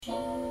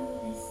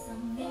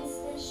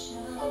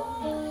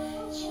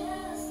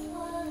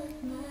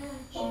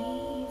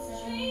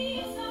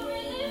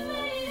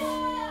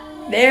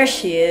There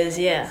she is,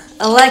 yeah.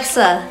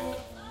 Alexa.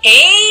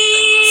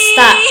 Hey!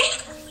 Stop.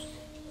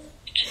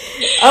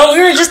 Oh,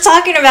 we were just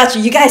talking about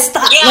you. You guys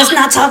stop. Yeah. Let's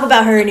not talk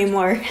about her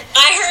anymore.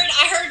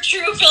 I heard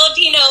true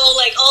Filipino,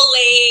 like, all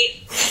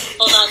late.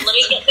 Hold on, let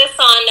me get this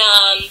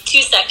on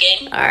 2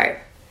 seconds. All right.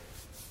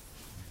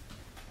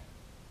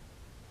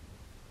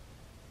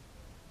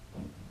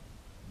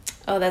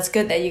 Oh, that's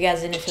good that you guys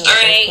didn't feel the All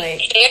right,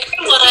 earthquake. hey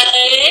everyone.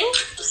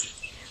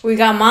 We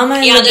got Mama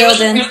in the There was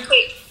building. an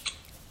earthquake.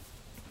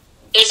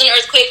 There's an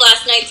earthquake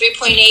last night,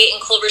 3.8 in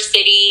Culver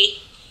City.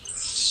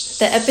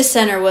 The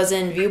epicenter was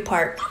in View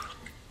Park.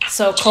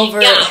 So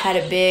Culver Yeah. had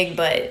it big,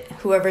 but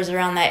whoever's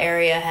around that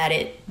area had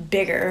it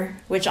bigger,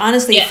 which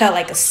honestly Yeah. felt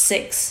like a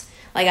 6.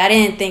 Like, I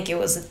didn't think it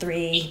was a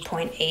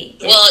 3.8.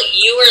 Well,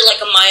 you were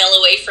like a mile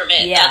away from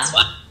it. Yeah. That's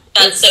why.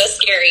 That's so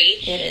scary.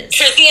 It is.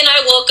 Trizzy and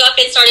I woke up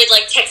and started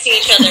like texting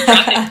each other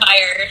rapid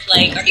fire.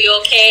 Like, are you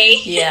okay?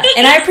 Yeah.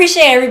 And I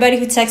appreciate everybody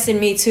who texted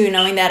me too,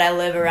 knowing that I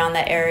live around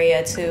that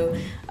area too.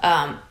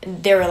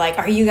 They were like,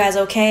 are you guys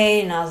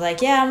okay? And I was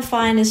like, yeah, I'm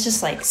fine. It's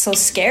just like so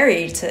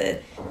scary to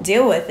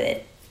deal with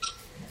it.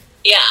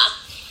 Yeah.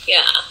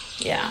 Yeah.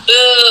 Yeah.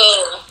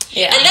 Boo.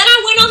 Yeah. And then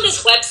I went on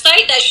this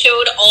website that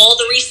showed all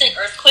the recent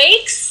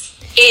earthquakes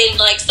in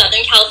like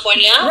Southern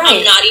California. Right.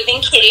 I'm not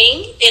even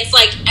kidding. It's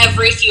like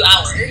every few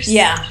hours.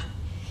 Yeah.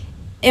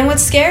 And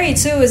what's scary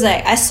too is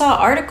like I saw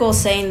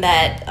articles saying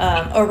that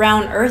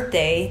around Earth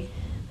Day,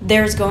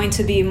 there's going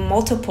to be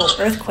multiple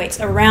earthquakes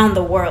around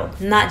the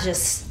world, not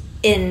just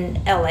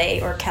in LA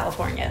or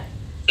California.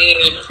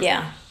 Dude,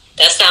 Yeah.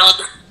 that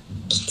sounds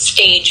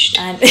staged.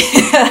 And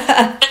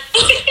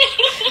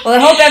well, I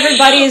hope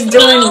everybody is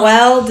doing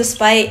well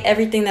despite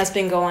everything that's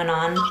been going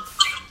on.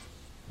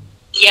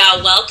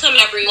 Yeah, welcome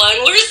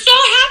everyone. We're so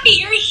happy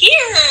you're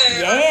here.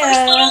 Yeah. Our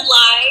first little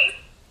live.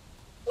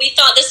 We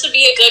thought this would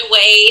be a good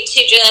way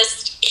to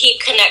just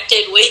keep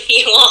connected with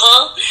you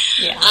all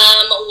Yeah.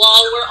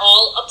 while we're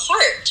all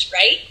apart,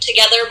 right?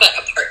 Together but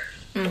apart.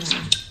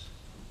 Mm-hmm.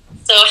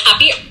 So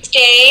happy Earth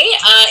Day.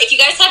 If you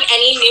guys have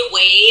any new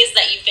ways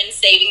that you've been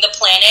saving the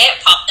planet,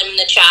 pop them in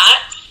the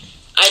chat.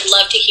 I'd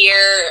love to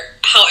hear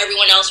how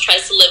everyone else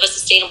tries to live a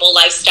sustainable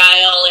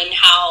lifestyle and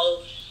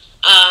how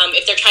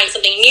if they're trying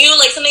something new,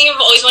 like something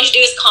I've always wanted to do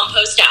is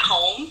compost at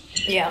home.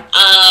 Yeah.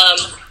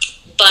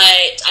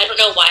 But I don't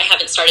know why I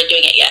haven't started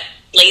doing it yet.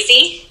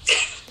 Lazy?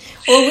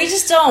 Well, we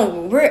just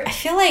don't. I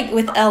feel like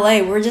with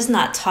LA, we're just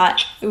not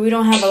taught. We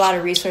don't have a lot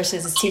of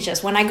resources to teach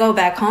us. When I go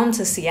back home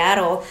to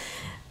Seattle,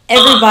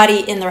 everybody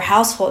in their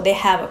household, they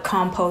have a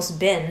compost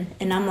bin.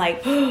 And I'm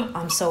like,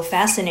 I'm so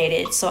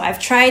fascinated. So I've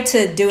tried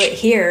to do it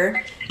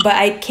here, but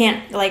I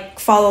can't like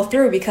follow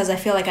through because I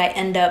feel like I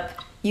end up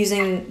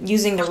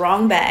using the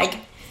wrong bag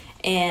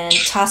and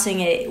tossing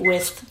it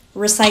with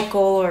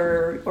recycle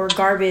or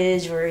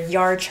garbage or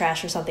yard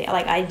trash or something.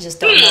 Like, I just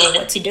don't know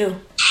what to do.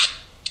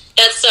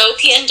 That's so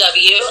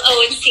PNW.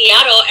 Oh, in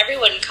Seattle,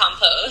 everyone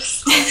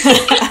composts.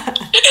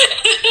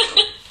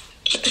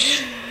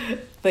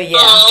 But yeah.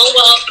 Oh,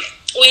 well,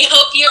 we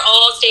hope you're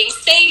all staying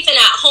safe and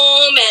at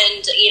home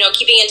and,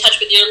 keeping in touch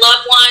with your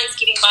loved ones,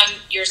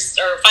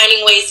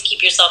 finding ways to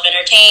keep yourself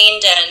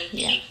entertained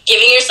and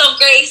giving yourself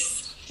grace.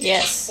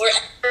 Yes.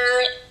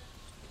 Wherever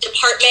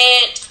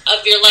department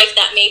of your life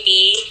that may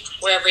be,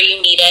 wherever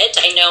you need it.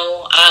 I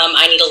know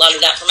I need a lot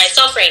of that for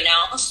myself right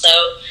now. So,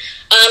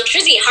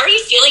 Trizzy, how are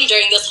you feeling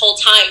during this whole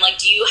time? Like,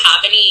 do you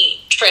have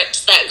any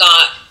trips that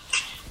got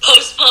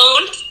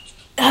postponed?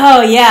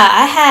 Oh, yeah.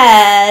 I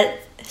had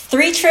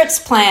 3 trips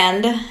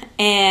planned,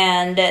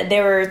 and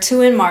there were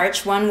 2 in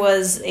March. One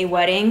was a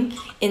wedding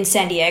in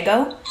San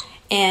Diego,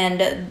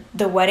 and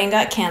the wedding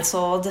got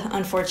canceled,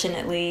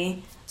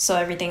 unfortunately. So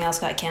everything else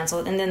got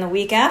canceled. And then the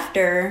week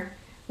after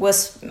I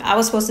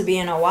was supposed to be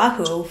in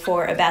Oahu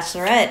for a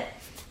bachelorette,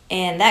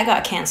 and that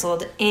got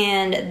canceled.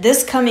 And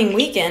this coming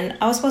weekend,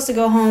 I was supposed to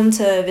go home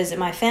to visit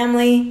my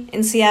family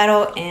in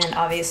Seattle, and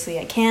obviously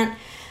I can't.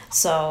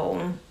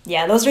 So,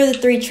 yeah, those are the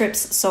 3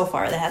 trips so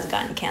far that has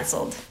gotten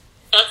canceled.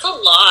 That's a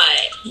lot.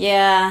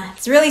 Yeah,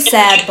 it's really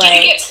sad,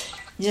 but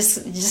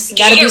just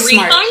gotta be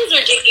smart. Refunds,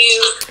 or did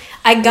you?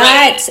 I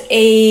got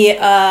a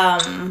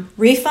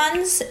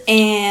refunds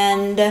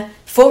and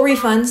full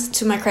refunds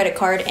to my credit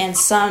card and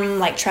some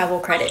like travel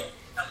credit.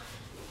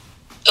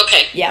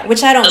 Okay. Yeah,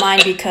 which I don't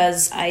mind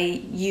because I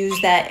use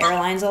that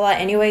airlines a lot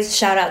anyways.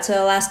 Shout out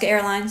to Alaska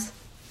Airlines.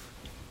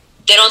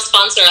 They don't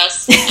sponsor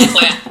us,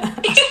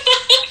 FYI.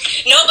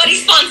 Nobody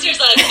sponsors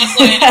us,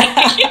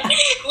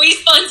 FYI. We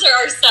sponsor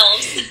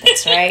ourselves.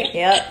 That's right.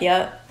 Yep.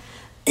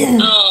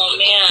 Oh,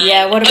 man.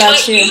 Yeah, what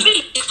about you?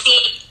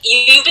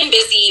 You've been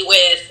busy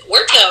with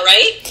work, though,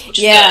 right? Which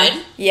is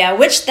good. Yeah,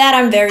 which that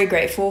I'm very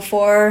grateful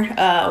for.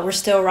 We're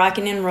still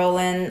rocking and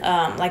rolling.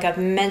 Like I've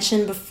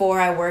mentioned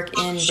before, I work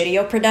in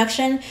video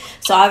production.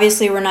 So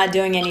obviously we're not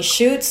doing any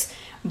shoots,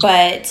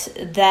 but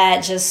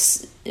that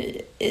just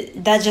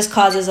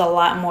causes a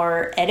lot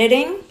more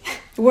editing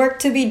work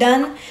to be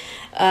done.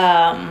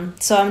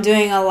 So I'm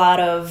doing a lot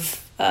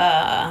of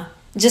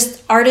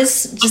just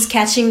artists just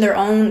capturing their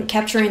own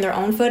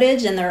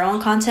footage and their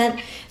own content,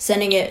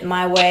 sending it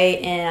my way,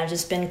 and I've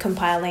just been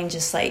compiling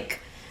just like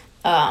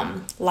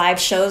live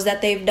shows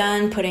that they've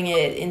done, putting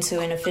it into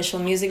an official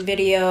music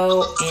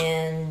video,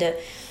 and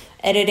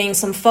editing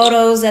some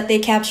photos that they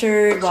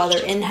captured while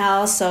they're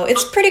in-house. So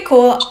it's pretty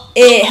cool.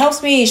 It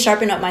helps me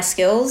sharpen up my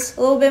skills a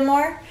little bit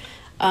more.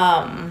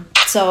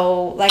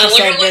 So like I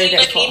said, very,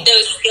 very cool. Need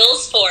those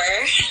skills for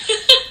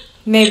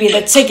maybe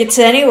the Ticket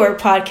to Anywhere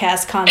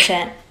podcast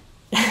content.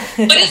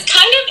 But it's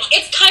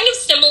kind of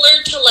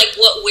similar to like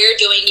what we're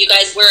doing. You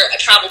guys, we're a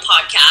travel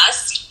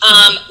podcast.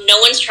 No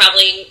one's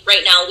traveling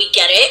right now. We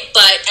get it.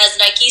 But as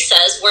Nike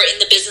says, we're in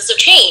the business of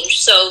change.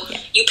 So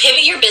you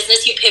pivot your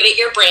business, you pivot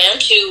your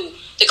brand to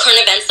the current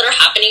events that are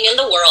happening in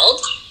the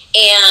world.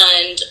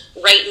 And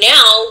right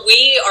now,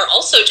 we are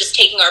also just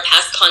taking our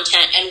past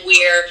content and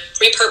we're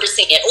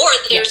repurposing it. Or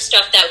there's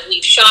stuff that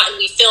we've shot and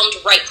we filmed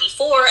right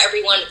before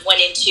everyone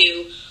went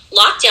into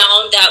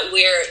lockdown that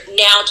we're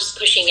now just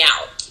pushing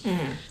out.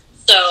 Mm-hmm.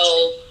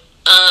 So,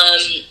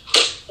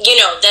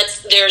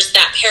 there's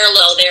that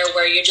parallel there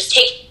where you're just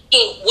taking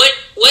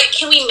what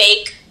can we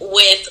make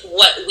with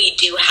what we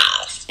do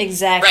have.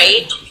 Exactly.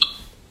 Right?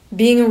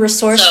 Being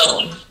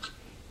resourceful. So,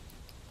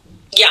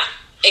 yeah,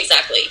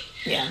 exactly.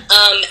 Yeah.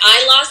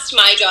 I lost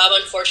my job,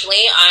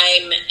 unfortunately.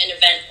 I'm an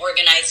event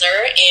organizer,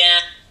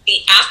 and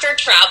after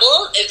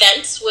travel,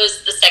 events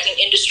was the second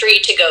industry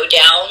to go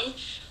down,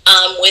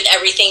 with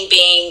everything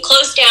being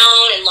closed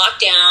down and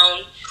locked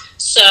down.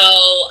 So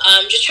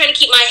just trying to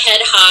keep my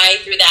head high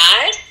through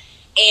that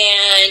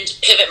and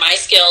pivot my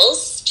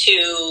skills to,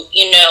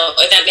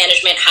 event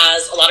management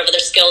has a lot of other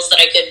skills that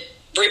I could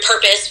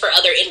repurpose for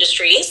other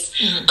industries.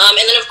 Mm-hmm.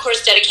 And then, of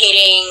course,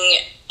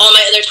 dedicating all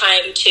my other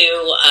time to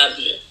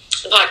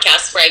the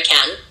podcast where I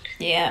can.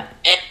 Yeah.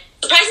 And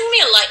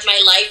surprisingly,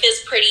 my life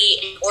is pretty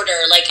in order.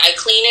 Like, I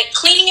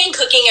cleaning and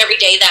cooking every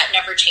day, that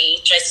never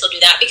changed. I still do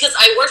that because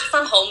I work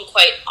from home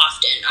quite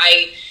often.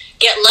 I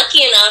get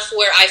lucky enough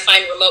where I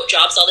find remote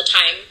jobs all the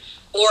time,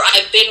 or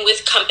I've been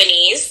with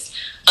companies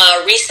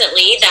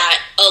recently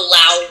that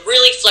allow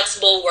really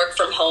flexible work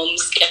from home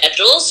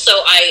schedules, so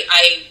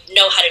I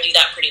know how to do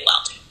that pretty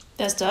well.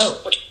 That's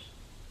dope.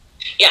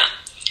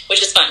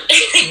 Which is fun.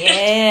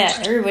 Yeah,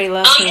 everybody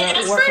loves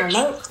to work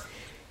remote.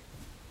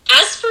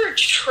 As for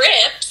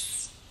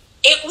trips,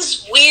 it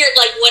was weird.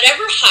 Like,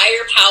 whatever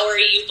higher power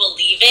you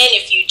believe in,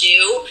 if you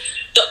do,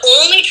 the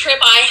only trip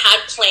I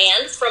had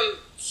planned from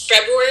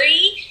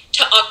February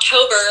to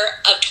October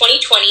of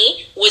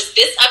 2020 was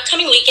this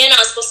upcoming weekend. I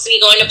was supposed to be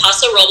going to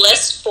Paso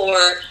Robles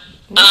for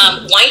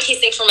wine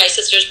tasting for my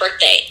sister's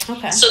birthday.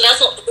 Okay. So that's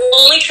the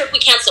only trip we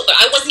canceled, but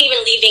I wasn't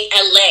even leaving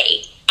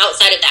LA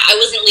outside of that. I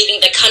wasn't leaving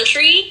the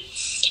country.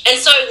 And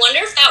so I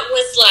wonder if that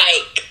was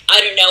like,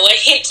 I don't know, a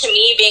hint to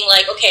me being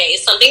like, okay,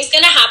 something's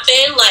going to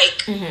happen.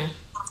 Like,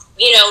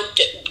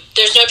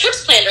 there's no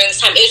trips planned during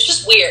this time. It was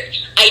just weird.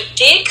 I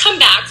did come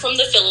back from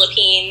the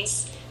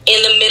Philippines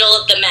in the middle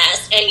of the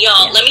mess. And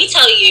y'all, let me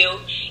tell you,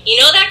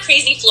 that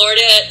crazy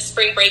Florida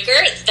spring breaker?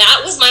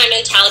 That was my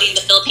mentality in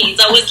the Philippines.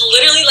 I was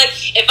literally like,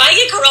 if I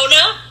get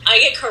corona, I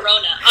get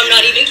corona. I'm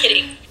not even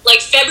kidding. Like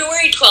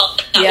February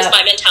 12th, that was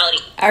my mentality.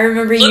 I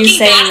remember you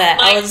saying that.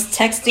 I was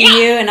texting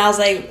you and I was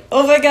like,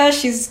 oh my gosh,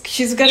 she's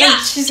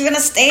gonna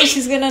stay.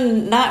 She's gonna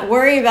not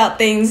worry about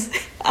things.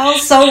 I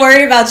was so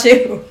worried about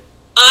you.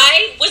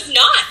 I was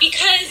not,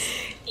 because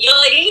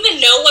I didn't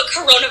even know what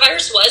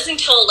coronavirus was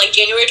until like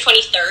January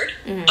 23rd.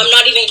 Mm-hmm. I'm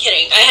not even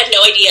kidding. I had no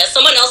idea.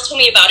 Someone else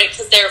told me about it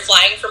because they were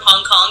flying from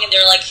Hong Kong and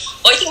they're like,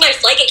 oh, I think my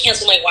flight get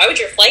canceled. I'm like, why would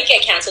your flight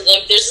get canceled?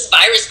 Like, there's this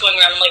virus going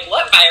around. I'm like,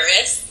 what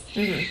virus?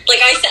 Mm-hmm.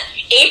 Like I said,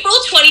 April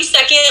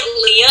 22nd,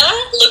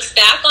 Leah looks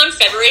back on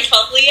February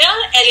 12th, Leah,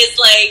 and is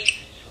like,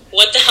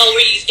 what the hell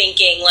were you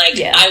thinking? Like,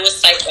 I was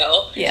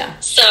psycho. Yeah.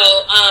 So,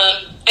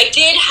 I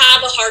did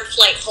have a hard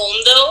flight home,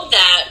 though,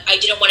 that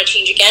I didn't want to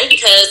change again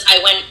because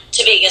I went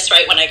to Vegas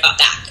right when I got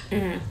back.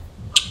 Mm-hmm.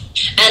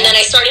 And then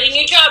I started a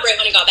new job right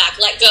when I got back.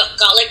 Got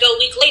let go a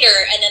week later,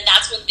 and then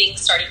that's when things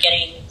started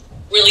getting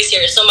really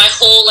serious. So my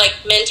whole,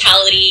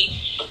 mentality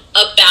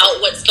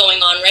about what's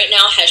going on right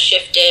now has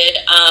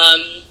shifted,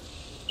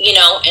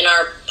 and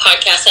our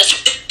podcast has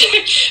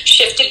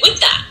shifted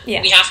with that.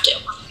 Yeah. We have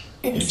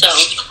to. So.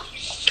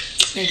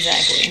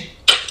 Exactly.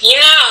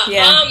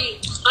 Yeah.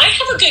 I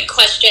have a good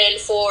question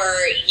for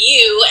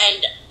you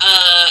and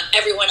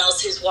everyone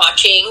else who's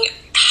watching.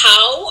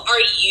 How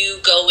are you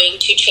going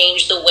to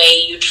change the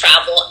way you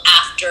travel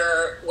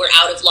after we're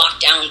out of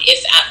lockdown,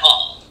 if at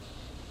all?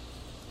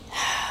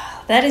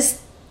 That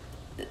is,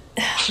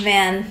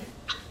 man,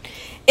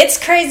 it's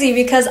crazy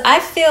because I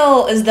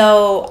feel as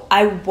though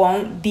I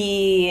won't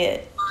be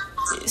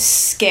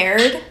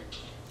scared.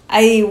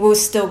 I will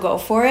still go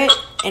for it,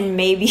 and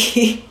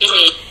maybe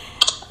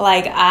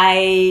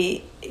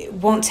I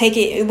won't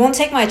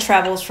take my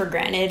travels for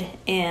granted,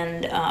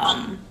 and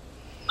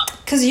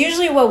because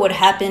usually what would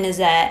happen is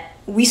that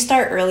we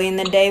start early in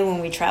the day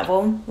when we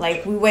travel.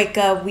 Like, we wake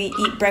up, we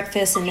eat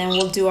breakfast, and then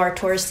we'll do our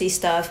touristy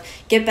stuff,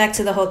 get back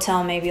to the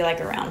hotel maybe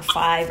like around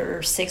 5 or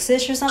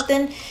 6ish or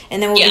something,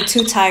 and then we'll be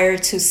too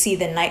tired to see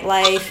the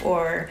nightlife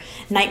or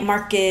night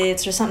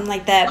markets or something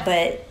like that.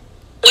 But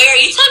wait, are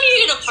you telling me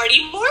you're gonna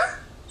party more?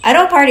 I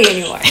don't party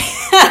anymore. And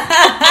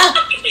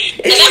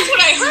that's what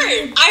I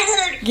heard.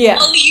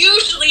 I'll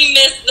usually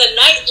miss the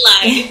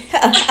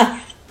nightlife.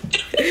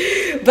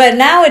 But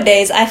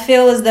nowadays, I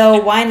feel as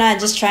though, why not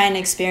just try and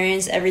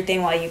experience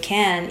everything while you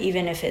can,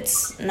 even if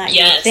it's not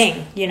your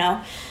thing, you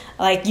know?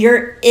 Like,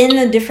 you're in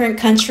a different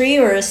country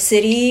or a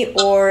city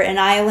or an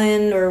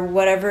island or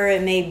whatever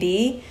it may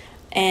be,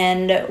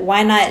 and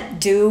why not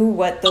do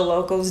what the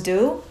locals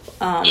do,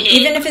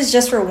 even if it's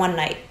just for one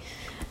night.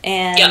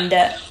 And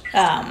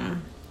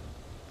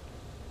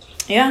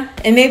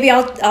and maybe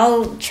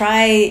I'll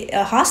try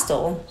a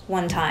hostel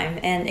one time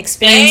and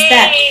experience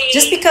that,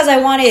 just because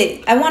I want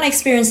to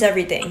experience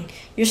everything.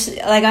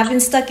 Like, I've been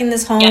stuck in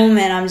this home,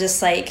 and I'm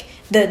just like,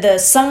 the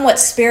somewhat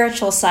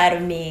spiritual side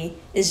of me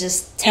is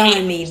just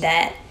telling me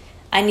that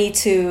I need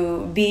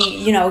to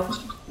be,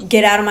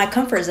 get out of my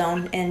comfort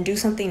zone and do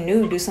something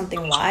new, do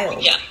something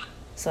wild. Yeah.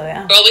 So,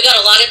 yeah. Girl, we got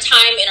a lot of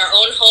time in our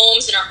own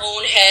homes, in our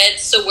own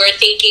heads, so we're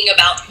thinking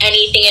about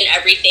anything and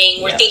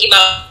everything. We're thinking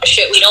about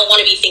shit we don't want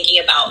to be thinking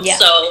about. Yeah.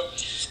 So,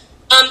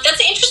 that's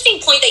an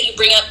interesting point that you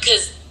bring up,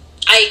 because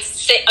I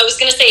was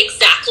going to say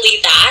exactly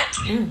that.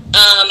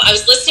 I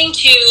was listening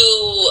to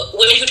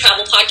Women Who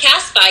Travel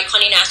podcast by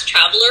Connie Nast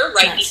Traveler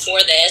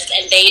before this,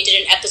 and they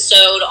did an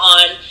episode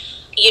on,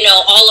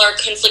 all our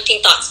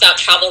conflicting thoughts about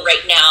travel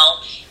right now.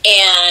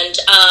 And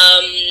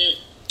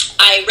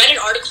I read an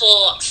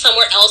article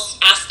somewhere else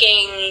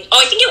asking,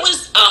 I think it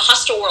was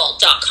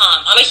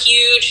hostelworld.com.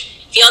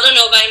 If y'all don't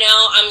know by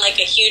now, I'm like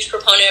a huge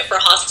proponent for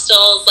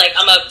hostels. Like,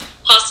 I'm a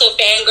hostel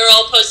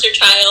fangirl, poster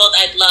child.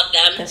 I love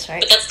them. That's right.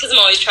 But that's because I'm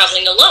always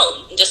traveling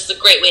alone. Just a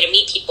great way to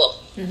meet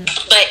people.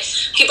 But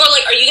people are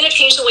like, are you going to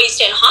change the way you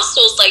stay in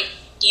hostels? Like,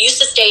 you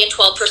used to stay in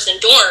 12-person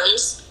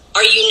dorms.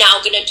 Are you now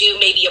going to do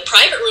maybe a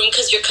private room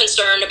because you're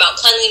concerned about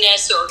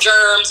cleanliness or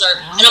germs?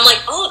 And I'm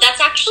like,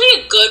 that's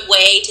actually a good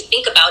way to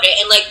think about it.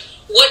 And, like,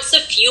 what's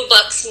a few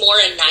bucks more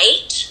a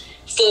night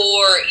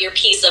for your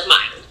peace of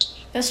mind?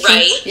 That's true.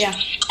 Right? Yeah.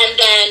 And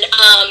then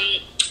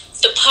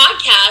the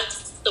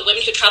podcast, the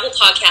Women Who Travel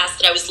podcast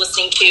that I was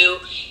listening to,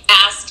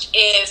 asked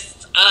if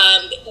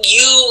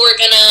you were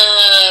going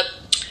to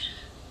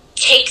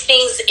take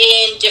things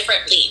in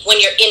differently when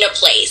you're in a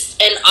place.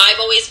 And I've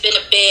always been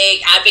a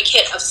big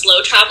advocate of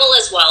slow travel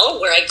as well,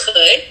 where I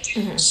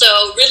could.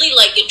 So really,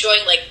 like,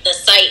 enjoying, like, the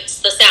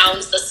sights, the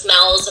sounds, the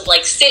smells of,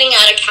 like, sitting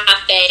at a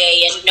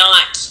cafe and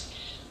not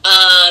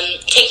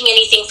taking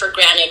anything for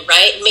granted,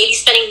 right? Maybe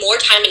spending more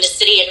time in the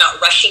city and not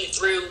rushing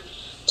through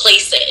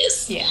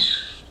places. Yeah.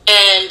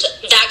 And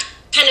that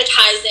kind of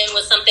ties in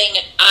with something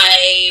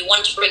I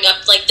want to bring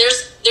up. Like,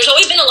 there's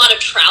always been a lot of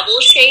travel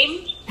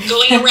shame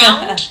going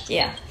around.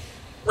 Yeah.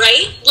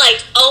 Right?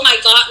 Like, oh my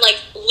God, like,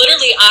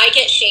 literally I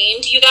get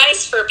shamed, you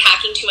guys, for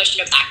packing too much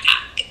in a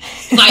backpack.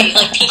 By,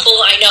 like, people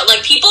I know.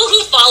 Like, people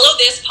who follow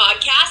this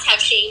podcast have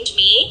shamed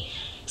me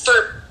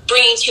for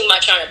bringing too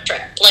much on a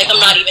trip. Like, I'm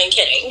not even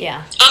kidding.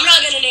 Yeah. I'm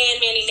not going to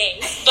name any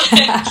names. But,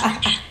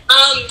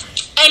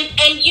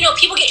 and,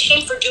 people get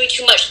shamed for doing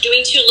too much,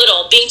 doing too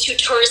little, being too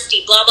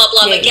touristy, blah, blah,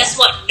 blah. But guess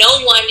what?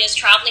 No one is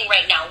traveling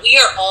right now. We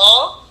are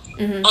all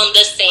on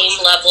the same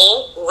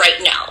level right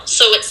now.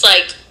 So it's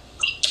like,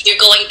 you're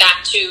going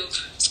back to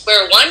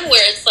square one,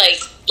 where it's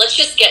like, let's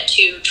just get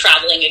to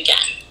traveling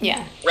again.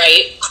 Yeah.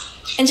 Right?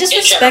 And just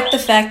respect the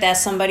fact that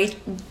somebody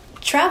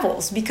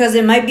travels, because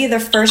it might be their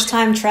first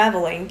time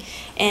traveling.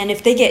 And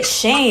if they get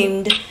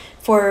shamed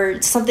for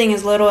something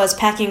as little as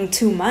packing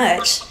too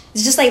much,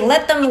 it's just like,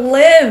 let them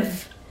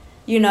live.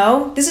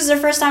 This is their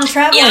first time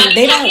traveling. Yeah,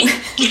 they don't.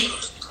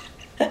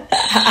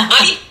 I'd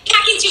be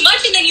packing too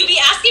much, and then you'd be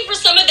asking for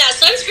some of that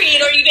sunscreen,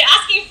 or you'd be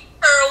asking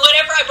or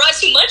whatever I brought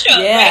too much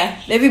of. Yeah,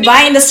 right? They'd be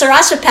buying the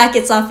sriracha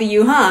packets off of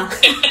you, huh?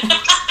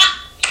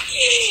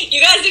 You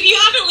guys, if you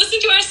haven't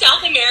listened to our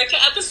South America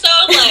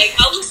episode, like,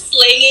 I was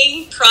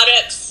slinging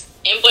products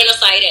in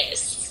Buenos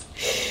Aires.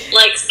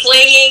 Like,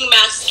 slinging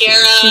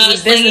mascara,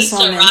 slinging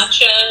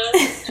sriracha.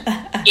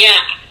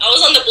 Yeah, I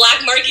was on the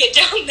black market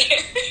down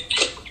there.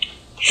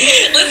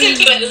 Listen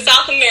to it, the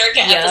South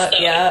America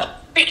episode. Yeah.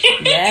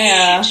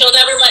 Yeah. She'll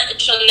never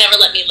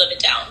let me live it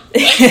down.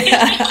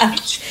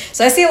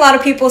 So I see a lot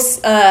of people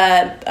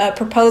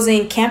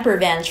proposing camper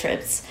van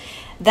trips.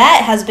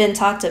 That has been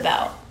talked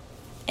about,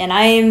 and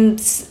I'm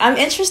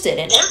interested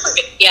in it.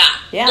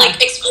 Yeah.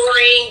 Like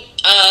exploring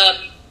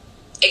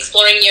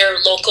your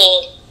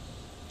local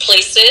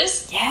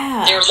places.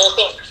 Yeah. Your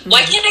local.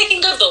 Why can't I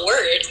think of the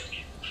word?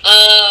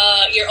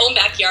 Your own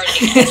backyard,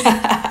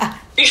 I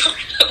guess.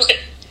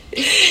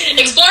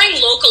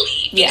 Exploring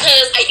locally,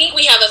 because I think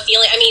we have a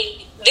feeling,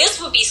 this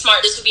would be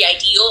smart, this would be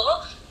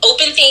ideal.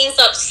 Open things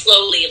up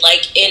slowly,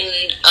 like in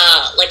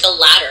like a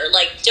ladder.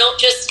 Like, don't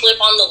just flip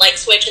on the like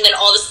switch and then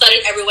all of a sudden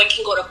everyone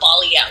can go to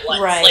Bali at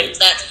once. Right. Like,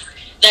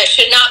 that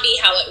should not be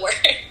how it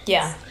works.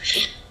 Yeah.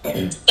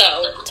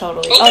 So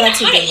totally. That's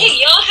a good one. Hey,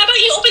 y'all, how about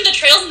you open the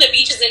trails and the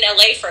beaches in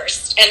LA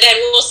first, and then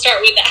we'll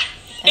start with that.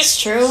 That's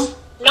true.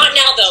 Not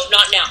now, though.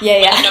 Not now.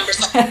 Yeah. The numbers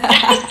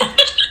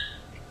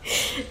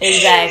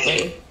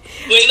exactly.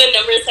 When the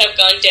numbers have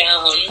gone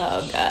down.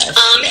 Oh gosh.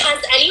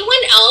 Has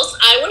anyone else?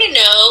 I want to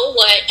know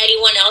what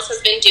anyone else has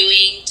been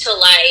doing to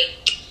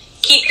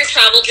keep your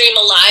travel dream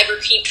alive or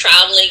keep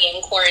traveling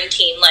in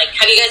quarantine. Like,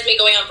 have you guys been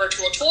going on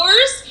virtual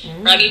tours?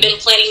 Or have you been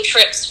planning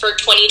trips for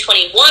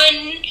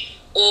 2021?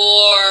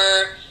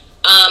 Or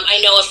I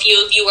know a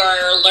few of you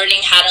are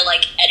learning how to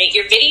edit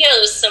your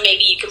videos, so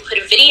maybe you can put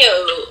a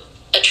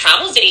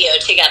travel video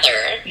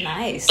together.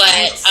 Nice. But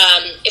nice.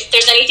 If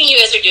there's anything you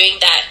guys are doing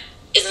that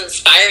is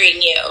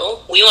inspiring you,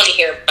 we want to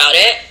hear about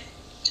it.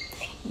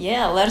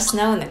 Yeah, let us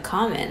know in the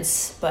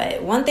comments.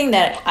 But one thing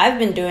that I've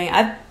been doing,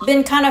 I've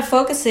been kind of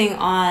focusing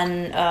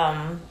on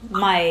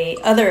my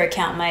other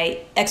account, my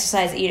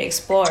Exercise, Eat,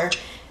 Explore,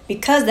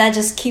 because that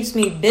just keeps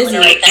me busy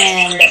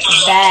and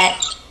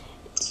that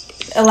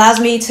allows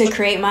me to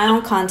create my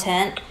own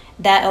content.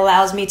 That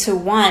allows me to,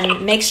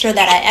 one, make sure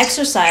that I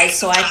exercise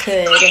so I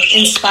could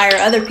inspire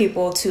other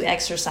people to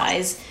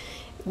exercise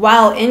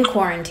while in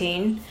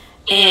quarantine,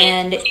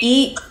 and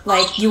eat,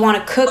 you want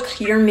to cook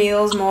your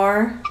meals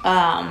more.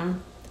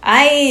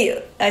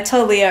 I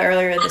told Leah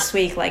earlier this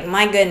week,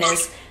 my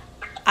goodness,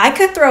 I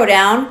could throw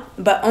down,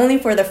 but only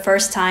for the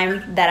first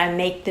time that I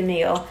make the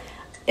meal.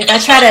 If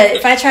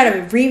I try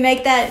to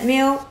remake that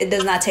meal, it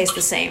does not taste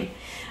the same.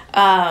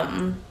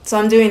 So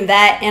I'm doing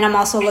that, and I'm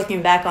also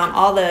looking back on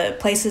all the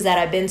places that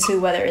I've been to,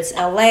 whether it's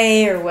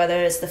LA or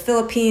whether it's the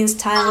Philippines,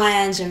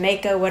 Thailand,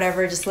 Jamaica,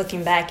 whatever, just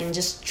looking back and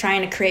just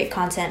trying to create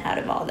content out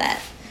of all that.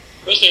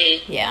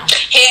 Mm-hmm. Yeah.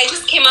 Hey, I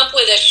just came up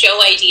with a show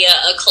idea,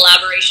 a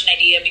collaboration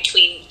idea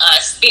between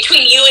us,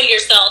 between you and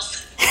yourself.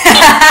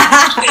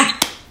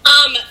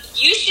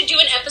 You should do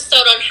an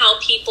episode on how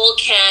people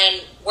can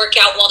work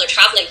out while they're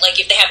traveling.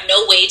 If they have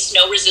no weights,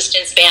 no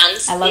resistance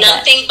bands,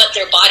 nothing but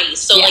their bodies.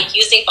 So,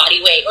 using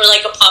body weight or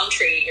a palm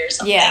tree or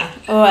something. Yeah.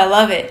 Oh, I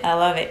love it.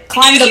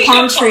 Climb the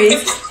palm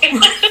trees.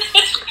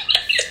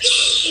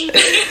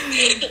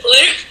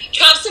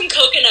 Chop some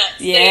coconuts.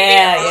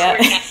 Yeah.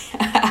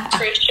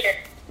 For sure.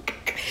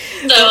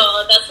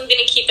 So that's something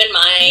to keep in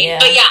mind. Yeah.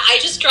 But yeah, I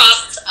just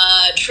dropped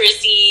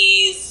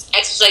Trizzy's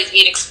Exercise,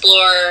 Eat,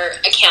 Explore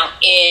account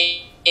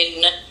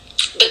in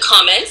the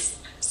comments,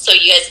 so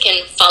you guys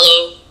can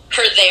follow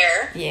her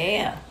there.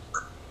 Yeah.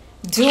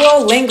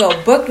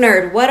 Duolingo, book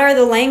nerd. What are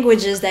the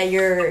languages that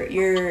you're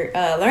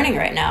learning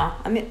right now?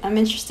 I'm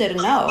interested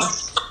to know.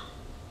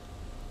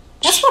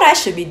 That's what I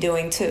should be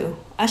doing too.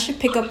 I should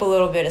pick up a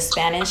little bit of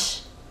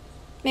Spanish,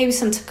 maybe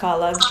some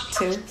Tagalog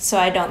too, so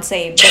I don't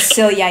say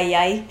Basil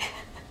yay.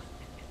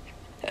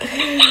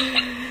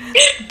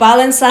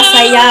 Balance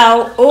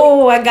sasayaw.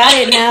 Oh, I got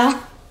it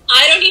now.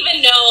 I don't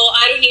even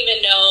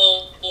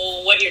know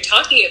what you're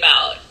talking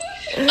about.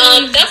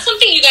 That's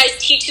something you guys,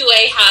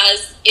 T2A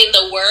has in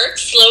the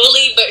works.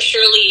 Slowly but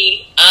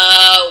surely,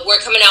 we're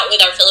coming out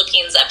with our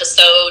Philippines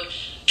episode.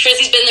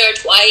 Trizzy's been there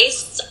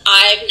twice.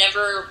 I've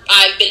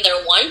been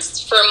there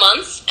once for a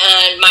month,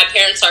 and my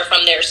parents are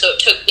from there, so it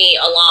took me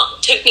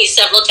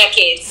several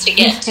decades to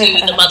get to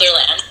the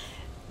motherland.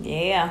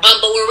 Yeah.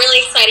 But we're really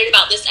excited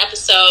about this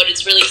episode.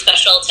 It's really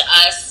special to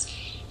us,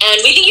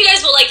 and we think you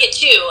guys will like it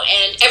too.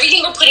 And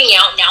everything we're putting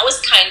out now is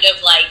kind of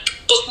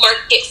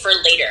bookmark it for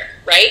later,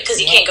 right?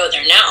 Because you can't go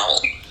there now.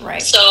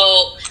 Right.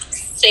 So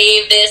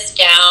save this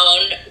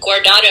down,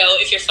 guardado,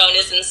 if your phone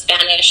is in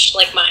Spanish,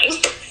 like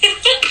mine.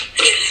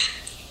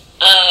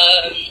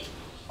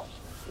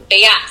 But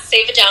yeah,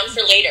 save it down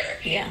for later.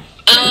 Yeah.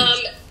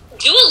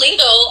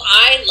 Duolingo,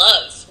 I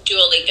love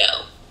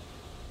Duolingo.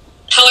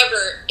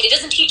 However, it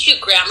doesn't teach you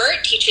grammar,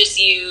 it teaches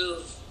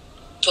you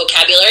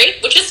vocabulary,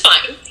 which is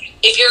fine.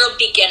 If you're a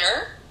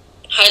beginner,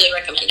 highly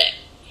recommend it.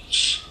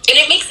 And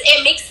it makes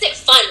it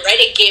fun, right?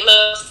 It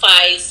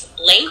gamifies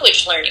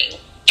language learning.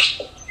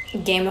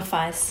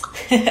 Gamifies.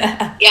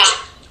 Yeah.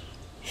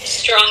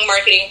 Strong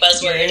marketing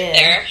buzzword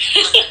there.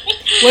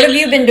 What have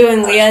you been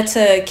doing, Leah,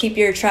 to keep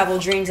your travel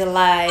dreams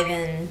alive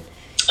and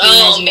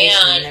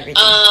imagination and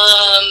everything?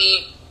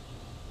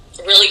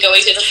 Really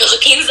going through the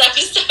Philippines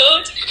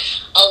episode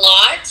a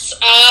lot.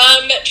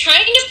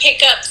 Trying to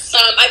pick up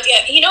some.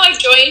 I've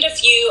joined a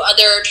few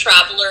other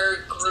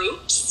traveler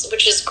groups,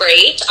 which is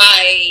great.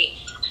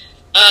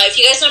 If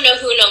you guys don't know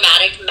who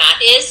Nomadic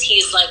Matt is,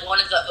 he's one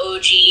of the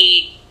OG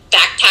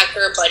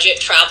backpacker budget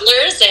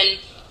travelers, and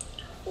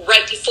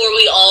right before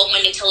we all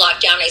went into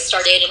lockdown, I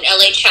started an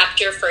LA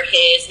chapter for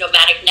his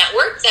Nomadic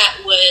network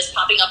that was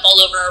popping up all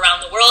over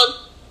around the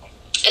world.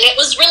 And it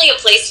was really a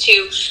place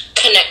to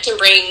connect and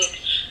bring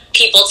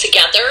people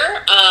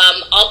together.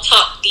 I'll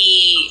pop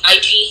the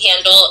IG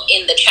handle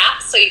in the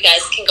chat so you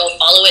guys can go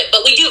follow it.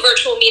 But we do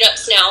virtual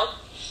meetups now.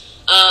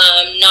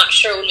 Not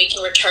sure when we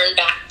can return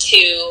back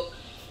to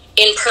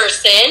in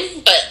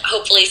person, but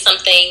hopefully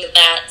something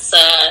that's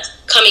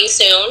coming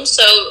soon.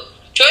 So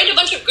joined a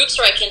bunch of groups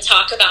where I can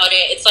talk about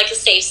it. It's like a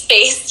safe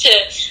space to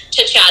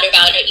chat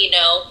about it, you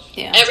know.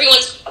 Yeah.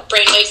 Everyone's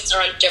brainwaves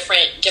are on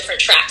different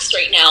tracks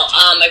right now.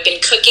 I've been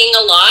cooking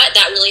a lot.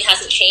 That really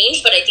hasn't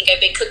changed, but I think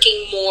I've been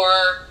cooking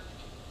more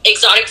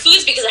exotic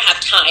foods because I have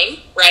time,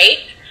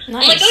 right?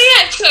 Nice. I'm like, oh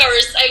yeah, I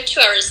have 2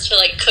 hours to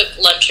like cook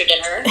lunch or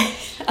dinner.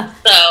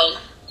 So,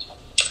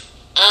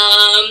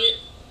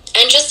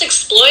 and just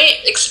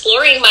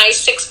exploring my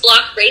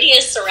 6-block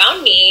radius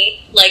around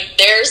me. Like,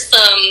 there's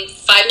some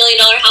 $5 million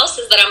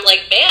houses that I'm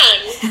like,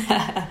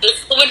 man,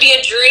 this would be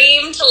a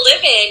dream to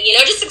live in. You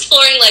know, just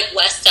exploring like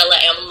West LA.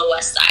 I'm on the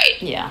west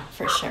side. Yeah,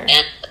 for sure.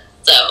 And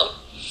so,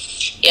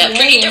 yeah,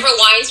 drinking different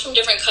wines from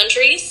different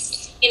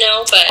countries. You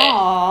know, but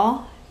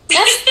Aww.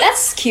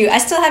 That's cute. I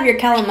still have your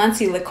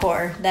calamansi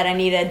liqueur that I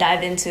need to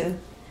dive into.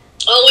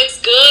 Oh, it's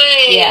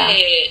good. Yeah.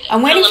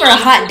 I'm waiting for a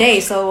hot day,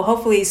 so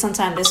hopefully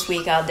sometime this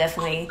week I'll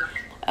definitely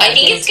I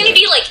think it's going to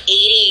be like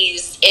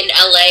 80s in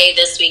LA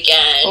this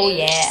weekend. Oh,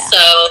 yeah.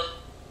 So,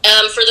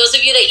 for those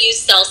of you that use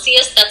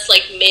Celsius, that's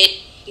like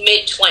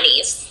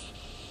mid-20s.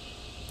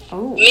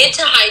 Oh. Mid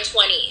to high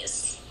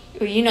 20s.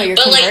 Well, you know your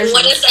But conversions.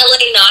 like, what is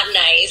LA not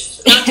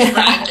nice? Not to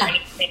brag or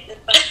anything.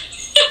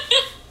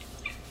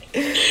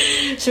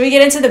 Should we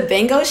get into the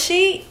bingo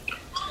sheet?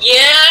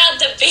 Yeah,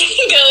 the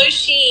bingo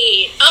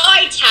sheet. Oh,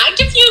 I tagged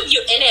a few of you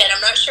in it.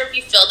 I'm not sure if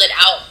you filled it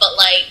out, but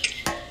like,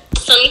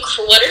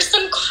 what are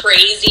some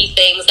crazy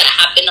things that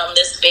happened on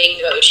this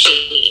bingo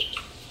sheet?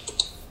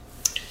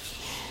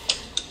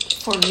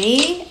 For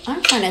me,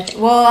 I'm trying to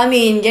think. Well, I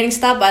mean, getting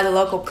stopped by the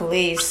local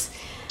police.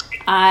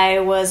 I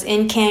was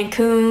in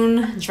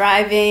Cancun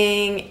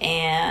driving,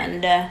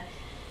 and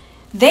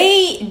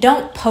they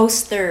don't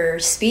post their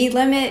speed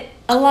limit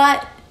a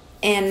lot.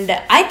 And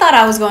I thought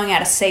I was going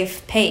at a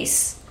safe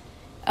pace.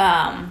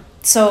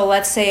 So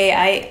let's say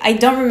I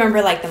don't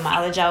remember like the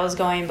mileage I was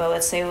going, but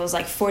let's say it was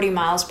like 40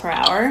 miles per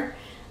hour.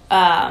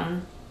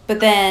 But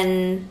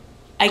then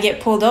I get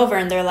pulled over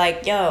and they're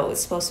like, yo,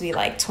 it's supposed to be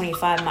like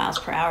 25 miles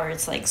per hour.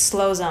 It's like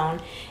slow zone.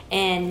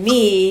 And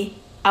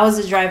I was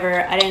the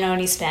driver. I didn't know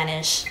any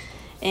Spanish.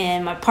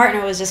 And my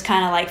partner was just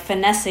kind of like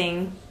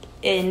finessing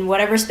in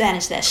whatever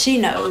Spanish that she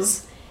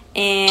knows.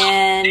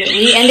 And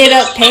we ended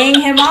up paying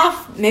him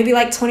off maybe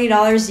like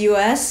 $20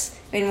 US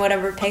in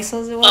whatever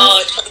pesos it was.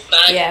 Oh,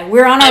 bad. Yeah,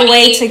 we're on our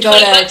way to go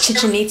to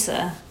Chichen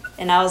Itza.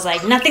 And I was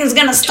like, nothing's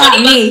going to stop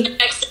me.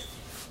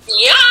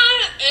 Yeah,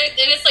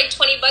 and it's like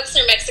 $20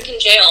 in Mexican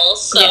jail,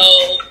 so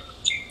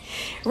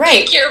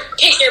right. Pick your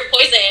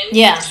poison.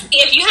 Yeah.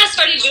 If you had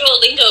started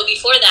Duolingo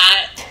before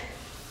that,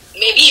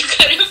 maybe you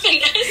could have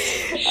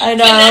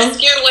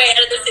finessed your way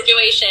out of the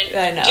situation.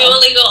 I know.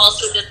 Duolingo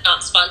also does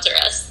not sponsor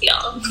us,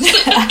 y'all.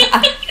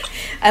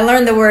 I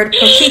learned the word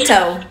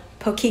poquito.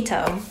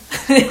 Poquito.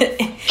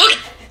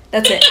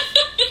 That's it.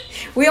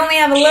 We only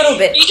have a little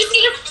bit. You just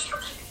need to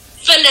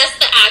finesse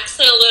the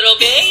accent a little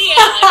bit.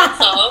 Yeah,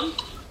 that's all.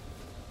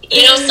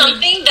 You know,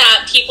 something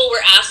that people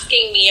were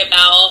asking me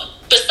about,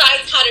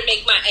 besides how to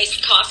make my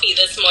iced coffee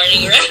this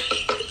morning, right?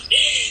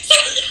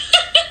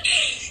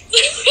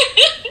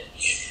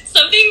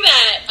 Something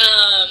that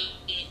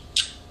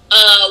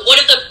one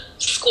of the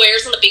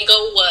squares on the bingo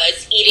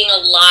was eating a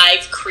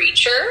live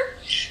creature.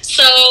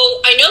 So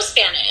I know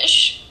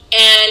Spanish,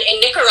 and in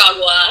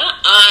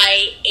Nicaragua,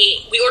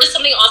 we ordered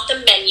something off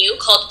the menu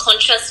called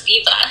conchas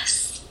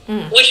vivas,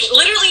 which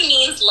literally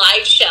means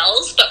live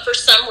shells, but for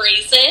some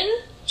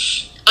reason,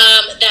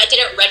 that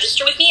didn't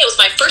register with me. It was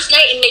my first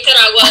night in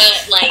Nicaragua.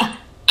 Like,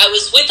 I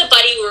was with a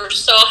buddy. We were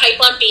so hyped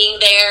on being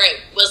there.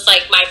 It was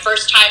like my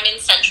first time in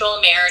Central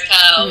America.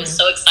 I was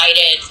so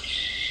excited.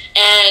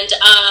 And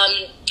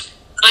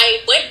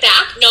I went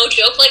back, no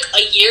joke, like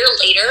a year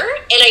later,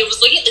 and I was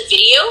looking at the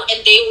video,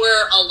 and they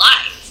were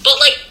alive. But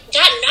like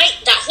that night,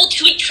 that whole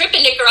 2-week trip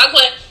in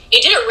Nicaragua,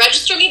 it didn't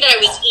register me that I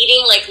was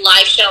eating like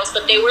live shells,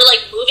 but they were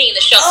like moving in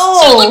the shell. Oh.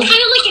 So it looked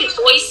kind of like an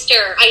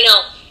oyster. I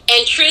know.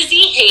 And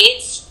Trizzy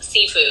hates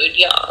seafood,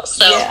 y'all.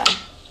 So yeah.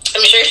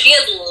 I'm sure she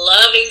is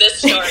loving this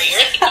story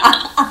right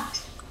now.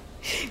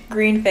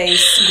 Green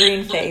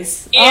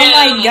face. Yeah. Oh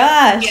my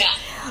gosh. Yeah.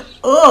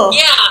 Oh.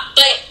 Yeah,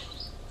 but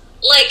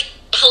like,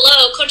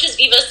 hello, conchas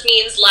vivas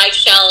means live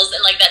shells,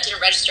 and like that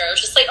didn't register. I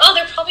was just like, oh,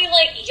 they're probably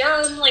like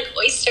young, like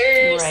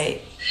oysters.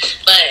 Right.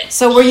 But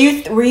so were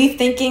you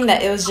thinking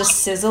that it was just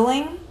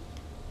sizzling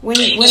when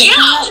it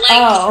came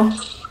out?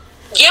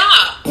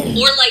 Yeah,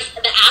 or like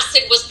the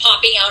acid was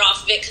popping out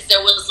off of it because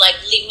there was like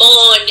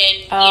limon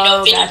and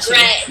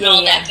vinaigrette and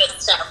all that good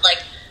stuff. Like,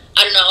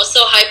 I don't know, I was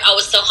so hyped. I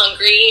was so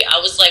hungry.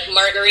 I was like, $2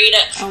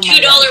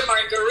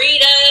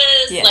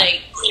 margaritas. Yeah.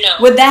 Like, you know.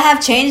 Would that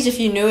have changed if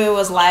you knew it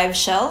was live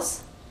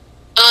shells?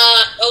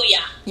 Oh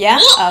yeah. Yeah?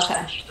 Well,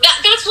 okay.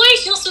 That's why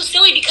I feel so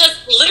silly, because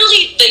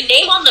literally the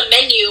name on the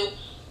menu,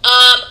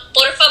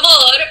 por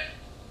favor,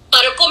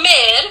 para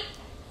comer,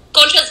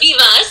 conchas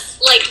vivas.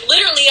 Like,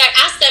 literally, I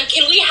asked them,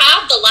 can we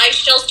have the live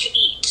shells to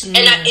eat? And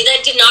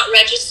that did not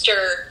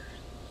register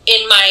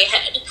in my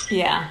head.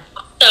 Yeah.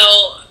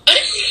 So,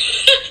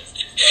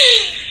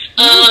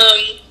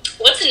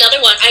 what's What's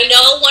another one? I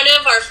know one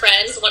of our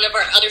friends, one of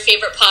our other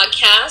favorite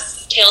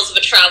podcasts, Tales of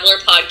a Traveler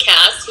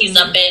podcast. He's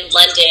up in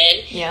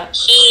London. Yeah.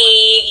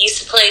 He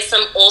used to play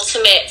some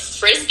ultimate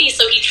frisbee,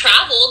 so he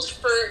traveled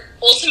for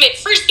ultimate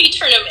frisbee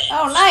tournament.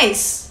 Oh,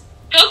 nice.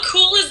 How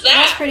cool is that?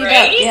 That's pretty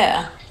right? dope.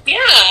 Yeah.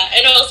 Yeah,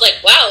 and I was like,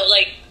 wow,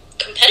 like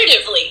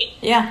competitively.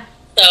 Yeah.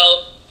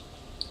 So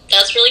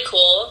that's really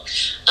cool.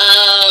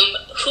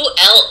 Who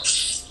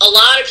else? A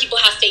lot of people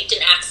have faked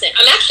an accent.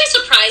 I'm actually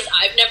surprised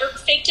I've never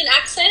faked an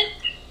accent,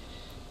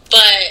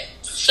 but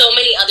so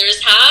many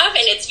others have,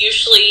 and it's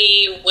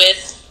usually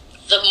with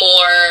the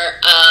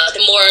more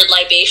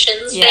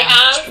libations they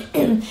have.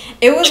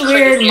 It was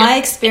weird. My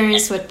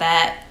experience with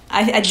that,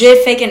 I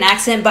did fake an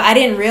accent, but I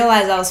didn't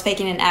realize I was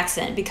faking an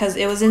accent because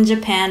it was in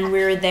Japan.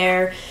 We were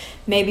there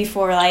maybe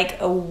for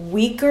like a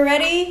week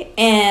already,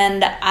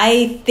 and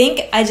I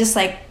think I just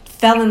like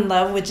fell in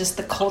love with just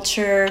the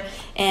culture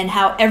and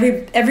how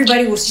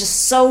everybody was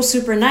just so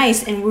super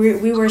nice. And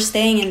we were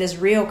staying in this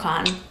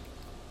ryokan,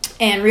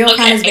 and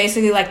ryokan is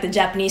basically like the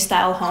Japanese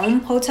style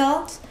home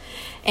hotels.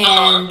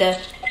 And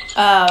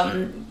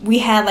we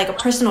had like a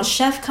personal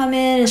chef come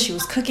in, and she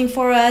was cooking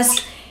for us,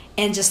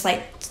 and just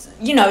like,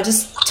 you know,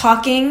 just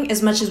talking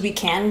as much as we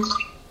can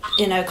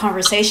in a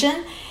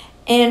conversation.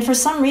 And for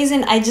some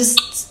reason, I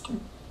just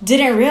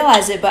didn't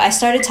realize it, but I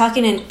started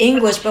talking in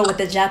English, but with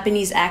a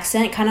Japanese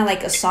accent, kind of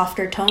like a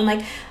softer tone,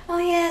 like, oh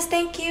yes,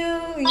 thank you.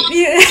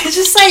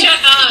 Just like,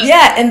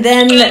 yeah. And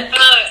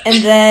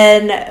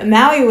then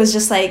Maui was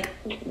just like,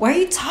 why are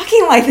you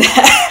talking like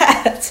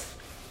that?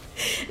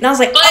 And I was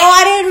like,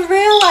 I didn't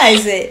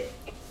realize it.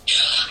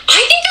 I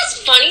think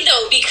that's funny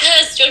though,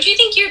 because don't you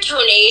think your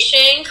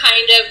intonation,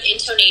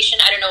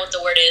 I don't know what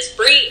the word is.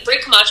 Brie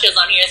Camacho is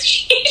on here.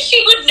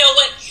 She would know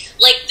what,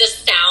 like the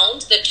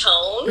sound, the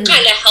tone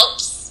kind of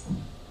helps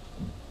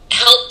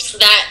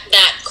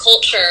that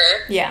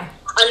culture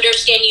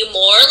understand you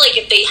more. Like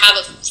if they have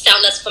a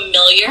sound that's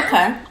familiar.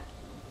 Okay.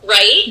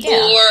 Right? Yeah.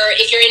 Or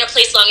if you're in a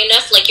place long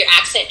enough, like your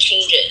accent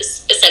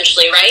changes,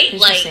 essentially, right?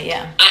 Like,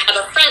 I have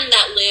a friend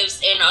that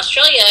lives in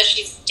Australia.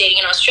 She's dating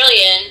an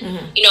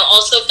Australian, you know,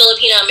 also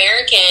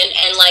Filipino-American.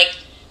 And, like,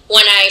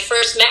 when I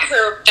first met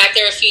her back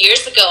there a few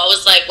years ago, I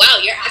was like, wow,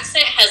 your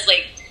accent has,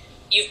 like,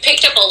 you've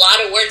picked up a lot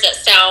of words that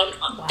sound,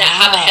 that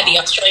have a heavy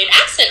Australian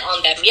accent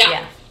on them.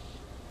 Yeah.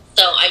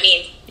 So, I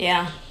mean.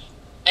 Yeah.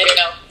 I don't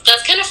know.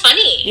 That's kind of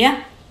funny.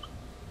 Yeah.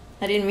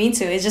 I didn't mean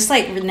to. It just,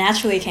 like,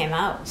 naturally came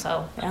out.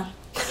 So, yeah.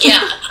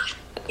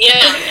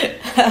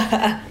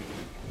 Yeah.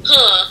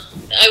 Huh.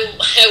 I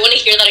want to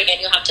hear that again.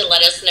 You'll have to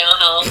let us know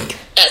how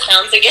that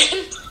sounds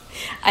again.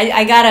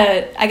 I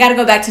gotta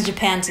go back to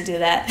Japan to do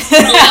that.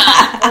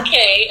 Yeah.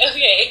 Okay.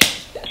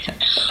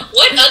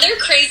 What other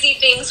crazy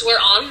things were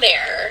on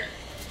there?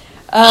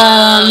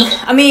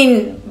 I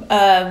mean,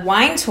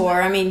 wine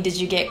tour. I mean, did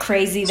you get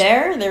crazy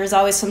there? There was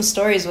always some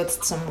stories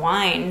with some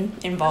wine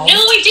involved.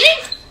 No, we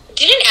didn't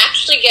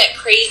actually get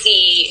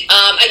crazy.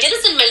 I did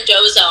this in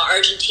Mendoza,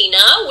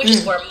 Argentina, which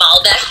is where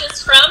Malbec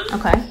is from.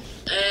 Okay.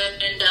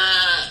 And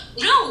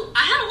no,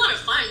 I had a lot of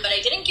fun, but I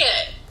didn't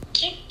get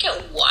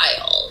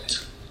wild.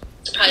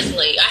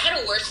 Surprisingly, I had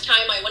a worse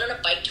time. I went on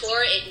a bike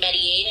tour in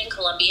Medellin in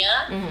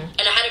Colombia, and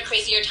I had a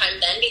crazier time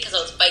then because I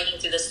was biking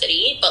through the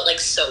city, but like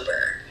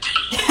sober.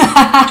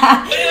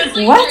 But it was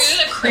like through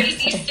the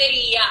crazy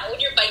city. Yeah, when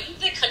you're biking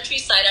through the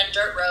countryside on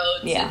dirt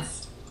roads,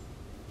 it's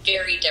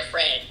very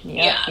different.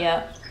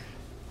 Yeah.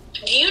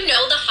 Do you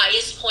know the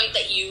highest point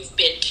that you've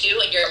been to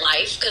in your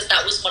life? Because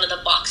that was one of the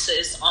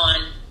boxes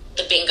on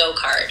the bingo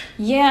card.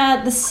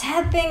 Yeah, the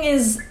sad thing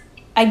is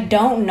I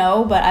don't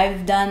know, but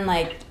I've done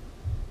like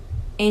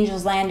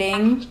Angel's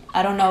Landing.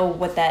 I don't know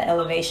what that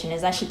elevation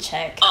is. I should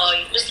check. Oh,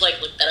 you just like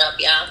look that up,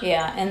 yeah.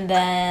 Yeah, and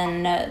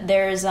then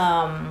there's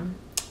an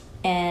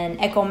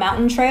Echo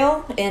Mountain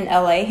Trail in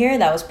LA here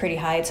that was pretty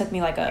high. It took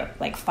me like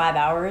 5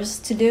 hours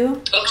to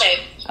do.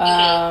 Okay.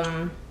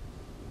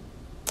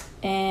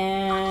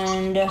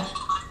 And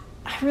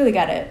I really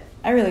gotta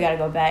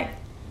go back,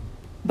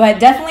 but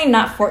definitely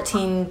not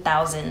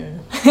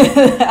 14,000.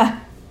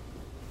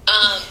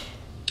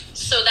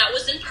 So that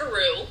was in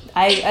Peru.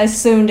 I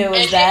assumed it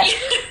was that.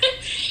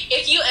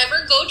 If you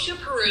ever go to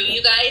Peru,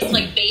 you guys,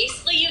 like,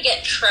 basically you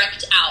get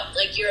trekked out,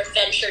 like you're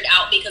adventured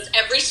out, because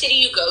every city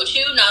you go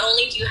to, not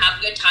only do you have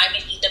a good time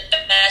and eat the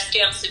best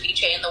damn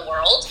ceviche in the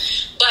world,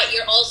 but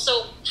you're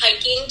also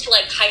hiking to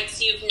like heights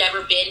you've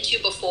never been to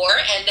before.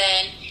 And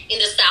then in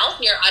the south,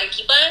 near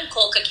Arequipa,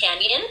 Colca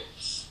Canyon,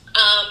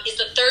 is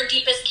the third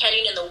deepest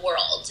canyon in the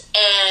world.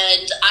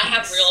 And I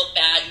have real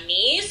bad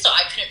knees, so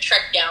I couldn't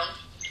trek down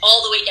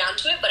all the way down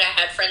to it, but I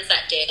had friends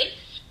that did.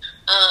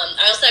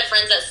 I also had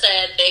friends that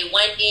said they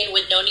went in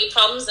with no knee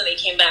problems and they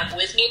came back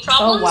with knee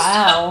problems. Oh,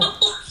 wow. So,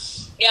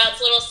 yeah, it's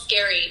a little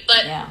scary.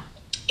 But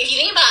if you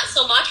think about it,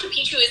 so Machu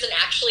Picchu isn't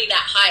actually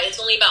that high. It's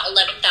only about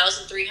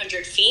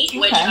 11,300 feet,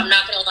 which I'm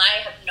not going to lie,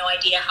 I have no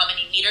idea how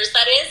many meters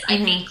that is. I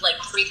think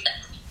like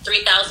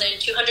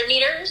 3,200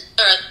 meters.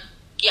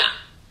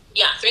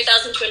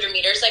 3,200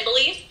 meters, I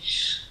believe.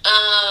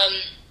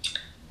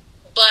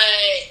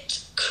 But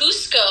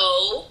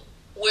Cusco,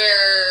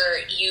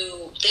 where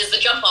there's is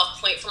the jump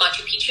off point for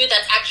Machu Picchu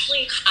that's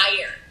actually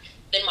higher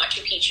than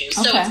Machu Picchu.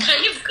 So Okay. it's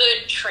kind of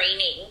good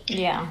training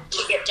Yeah.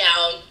 to get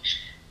down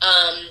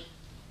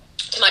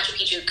to Machu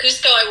Picchu.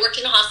 Cusco, I worked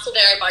in a hostel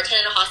there. I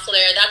bartended in a hostel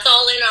there. That's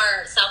all in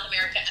our South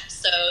America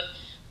episode.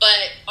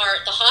 But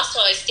the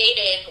hostel I stayed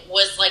in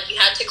was like you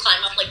had to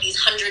climb up like these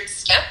 100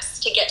 steps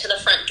to get to the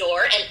front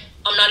door. And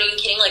I'm not even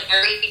kidding, like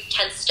every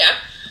 10th step,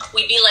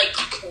 we'd be like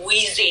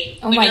wheezing.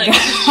 Oh we'd my be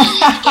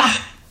like,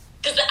 God.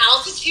 because the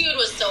altitude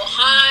was so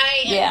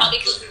high, and Yeah. probably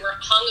because we were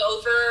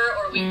hungover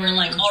or we were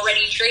like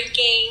already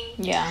drinking.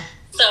 Yeah.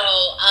 So,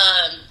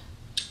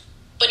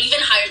 but even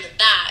higher than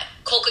that,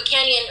 Colca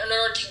Canyon, in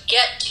order to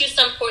get to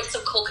some points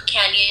of Colca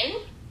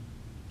Canyon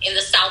in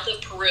the south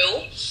of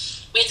Peru,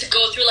 we had to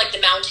go through like the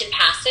mountain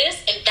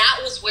passes, and that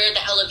was where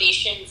the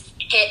elevation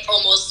hit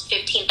almost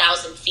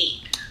 15,000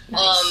 feet.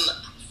 Nice.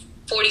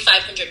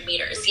 4,500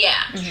 meters,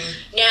 yeah.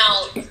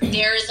 Now,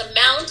 there is a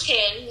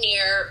mountain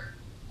near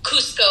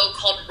Cusco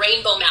called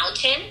Rainbow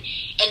Mountain,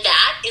 and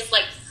that is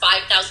like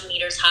 5,000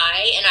 meters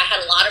high, and I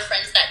had a lot of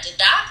friends that did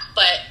that,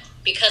 but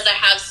because I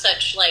have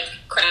such like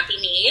crappy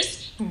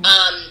knees,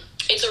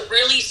 it's a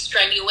really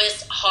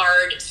strenuous,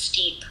 hard,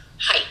 steep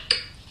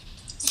hike.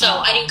 So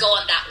I didn't go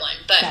on that one,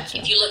 but Gotcha.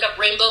 if you look up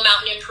Rainbow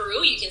Mountain in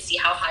Peru, you can see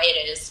how high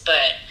it is,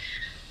 but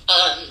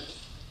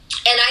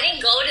and I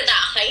didn't go to that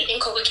height in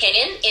Colca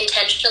Canyon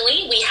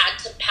intentionally. We had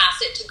to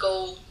pass it to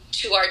go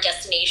to our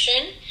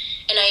destination,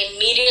 and I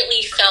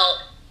immediately felt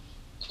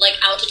like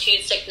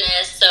altitude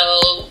sickness,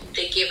 so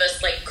they gave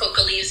us like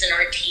coca leaves in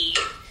our tea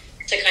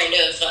to kind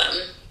of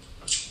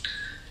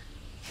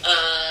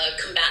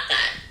combat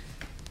that.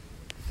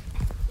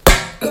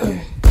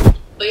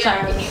 But yeah,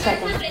 Sorry, if you guys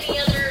have any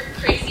other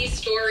crazy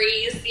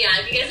stories, if you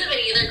guys have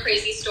any other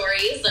crazy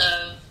stories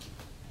of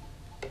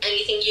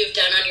anything you've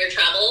done on your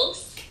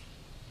travels,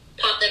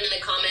 pop them in the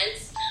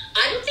comments.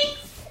 I don't think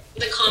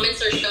the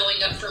comments are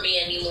showing up for me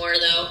anymore,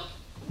 though.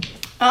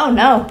 Oh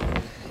no.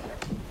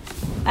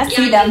 I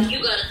see them.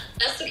 You got it.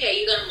 That's okay.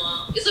 You got them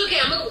all. It's okay.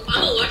 I'm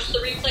gonna watch the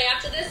replay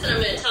after this, and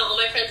I'm gonna tell all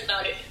my friends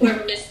about it.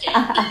 Whoever missed it.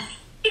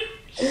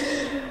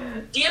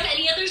 Do you have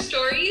any other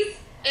stories?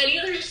 Any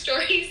other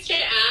stories to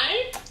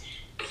add?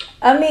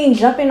 I mean,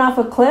 jumping off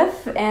a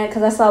cliff, and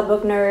because I saw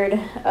Book Nerd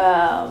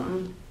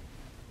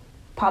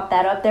pop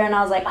that up there, and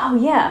I was like, oh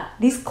yeah,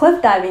 these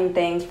cliff diving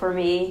things for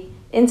me,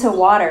 into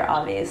water,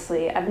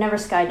 obviously. I've never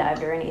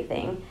skydived or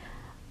anything.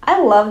 I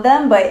love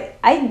them, but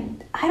I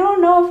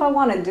don't know if I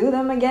want to do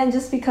them again,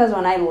 just because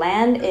when I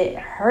land, it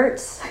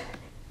hurts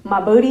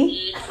my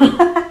booty.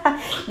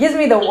 Gives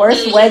me the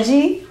worst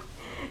wedgie,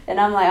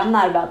 and I'm like, I'm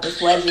not about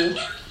this wedgie.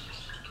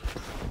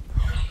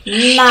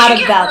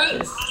 Not about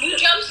this.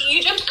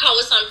 You jumped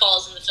Kawasan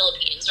Falls in the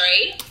Philippines,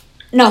 right?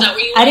 No, Is that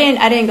where you I went?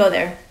 didn't go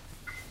there.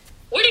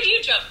 Where did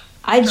you jump?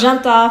 I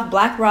jumped off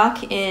Black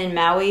Rock in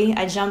Maui.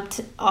 I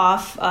jumped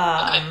off.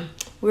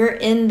 We're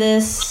in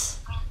this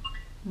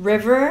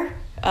river,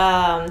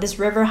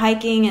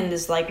 hiking and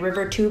this like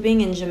river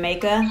tubing in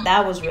Jamaica.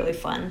 That was really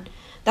fun.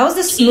 That was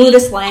the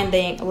smoothest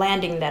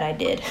landing that I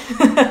did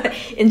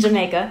in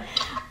Jamaica.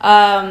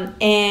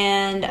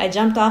 And I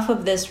jumped off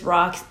of this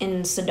rock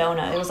in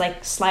Sedona. It was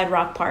like Slide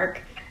Rock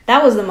Park.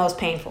 That was the most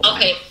painful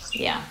one.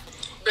 Yeah.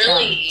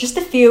 Really? Just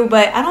a few,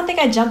 but I don't think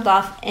I jumped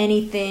off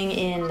anything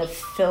in the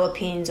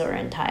Philippines or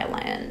in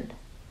Thailand.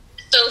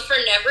 So for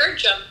never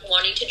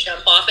wanting to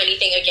jump off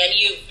anything again,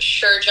 you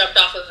sure jumped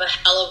off of a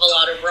hell of a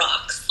lot of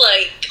rocks.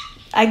 Like,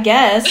 I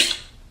guess.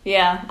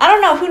 Yeah. I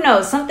don't know. Who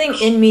knows? Something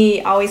in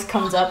me always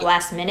comes up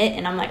last minute,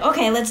 and I'm like,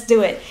 okay, let's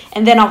do it.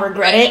 And then I'll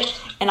regret it,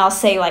 and I'll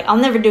say, like, I'll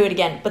never do it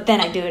again. But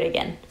then I do it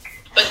again.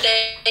 But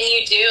then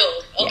you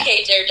do.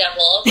 Okay,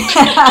 Daredevil.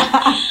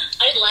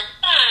 I like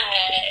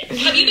that.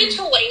 Have you been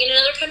to a wedding in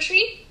another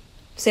country?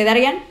 Say that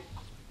again?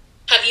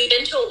 Have you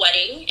been to a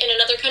wedding in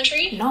another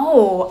country?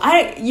 No.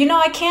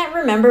 I can't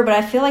remember, but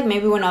I feel like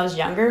maybe when I was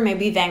younger,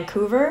 maybe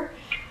Vancouver.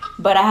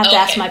 But I have to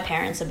ask my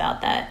parents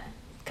about that.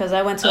 Because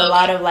I went to a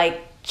lot of,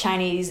 like,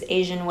 Chinese,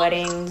 Asian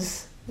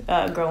weddings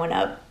growing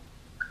up.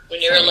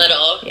 When you were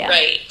little. Yeah.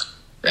 Right.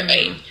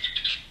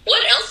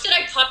 What else did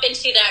I pop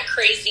into that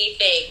crazy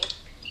thing?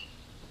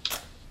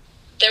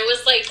 There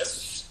was, like,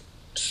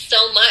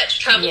 so much.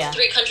 Traveled to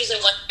 3 countries in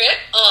one trip.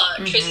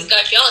 Tracy's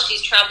got y'all.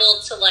 She's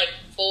traveled to, like,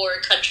 4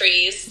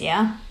 countries.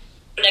 Yeah.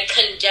 In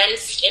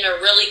a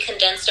really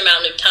condensed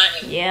amount of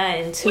time. Yeah,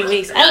 in 2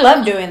 weeks. I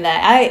love doing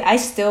that. I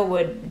still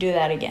would do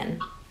that again.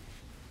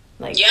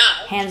 Like,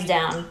 hands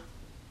down.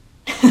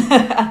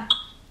 I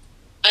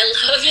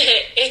love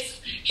it.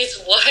 It's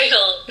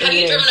wild. Have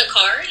you driven a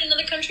car in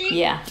another country?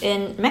 Yeah,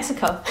 in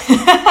Mexico.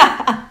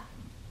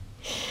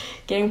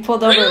 Getting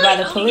pulled over by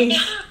the police.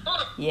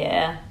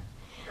 Yeah.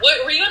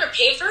 What, were you on a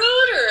paved road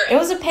or? It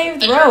was a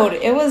paved road.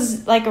 It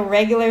was like a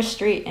regular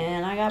street,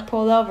 and I got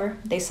pulled over.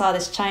 They saw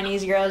this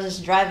Chinese girl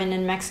just driving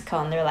in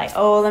Mexico, and they're like,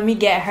 "Oh, let me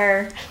get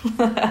her."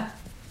 They're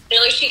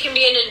like, she can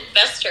be an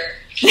investor.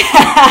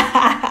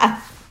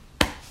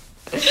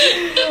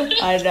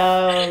 I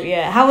know.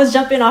 Yeah. How was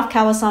jumping off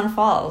Kawasan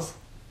Falls?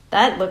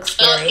 That looks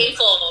scary.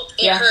 Painful.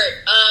 It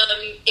hurt.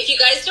 If you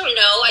guys don't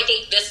know, I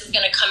think this is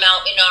going to come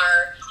out in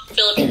our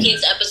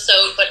Philippines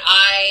episode, but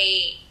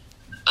I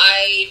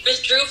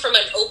withdrew from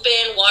an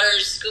open water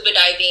scuba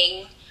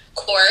diving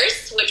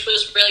course, which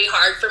was really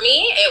hard for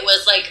me. It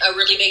was like a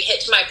really big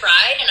hit to my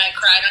pride, and I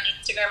cried on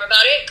Instagram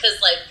about it because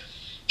like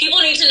people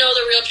need to know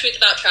the real truth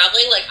about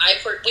traveling. Like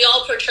we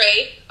all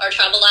portray our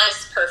travel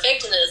lives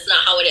perfect, and it's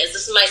not how it is.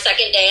 This is my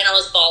second day, and I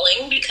was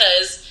bawling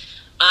because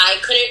I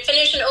couldn't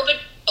finish an open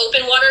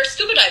water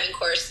scuba diving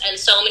course, and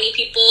so many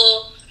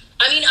people.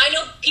 I mean, I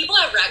know people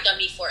have ragged on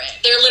me for it.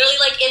 They're literally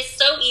like, it's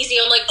so easy.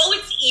 I'm like, oh,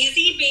 it's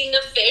easy being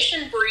a fish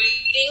and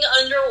breathing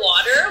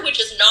underwater,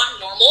 which is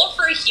not normal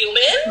for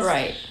humans.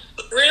 Right.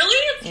 Really?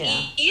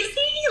 It's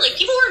easy? Like,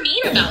 people were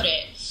mean about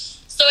it.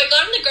 So I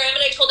got on the gram and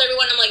I told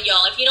everyone, I'm like,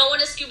 y'all, if you don't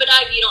want to scuba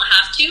dive, you don't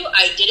have to.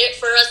 I did it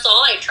for us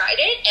all. I tried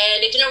it,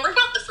 and it didn't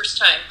work out the first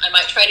time. I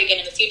might try it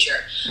again in the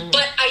future.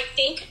 But I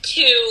think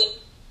to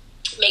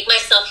make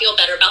myself feel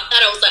better about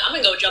that, I was like, I'm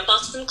going to go jump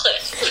off some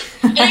cliffs.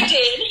 And I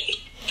did.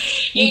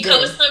 In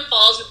Coastline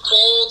Falls, we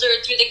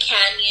bouldered through the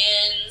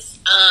canyons,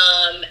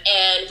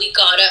 and we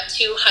got up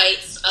to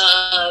heights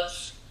of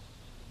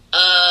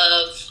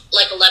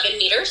like 11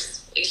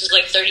 meters, which is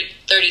like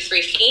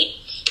 33 feet.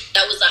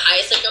 That was the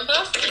highest I jumped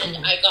off,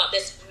 and I got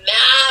this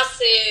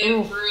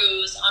massive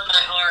bruise on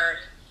my arm.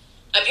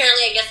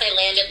 Apparently, I guess I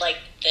landed like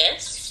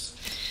this.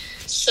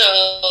 So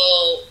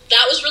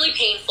that was really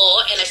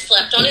painful, and I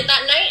slept on it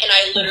that night, and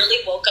I literally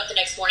woke up the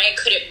next morning. I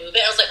couldn't move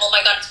it. I was like, oh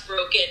my God, it's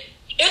broken.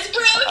 It's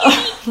broken.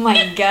 Oh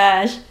my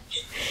gosh.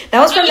 That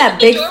was from that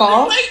big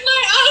fall? Like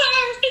my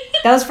arm.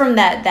 That was from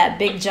that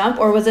big jump,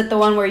 or was it the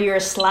one where you were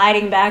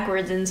sliding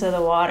backwards into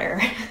the water?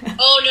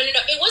 Oh, no.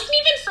 It wasn't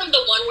even from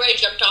the one where I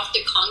jumped off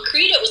the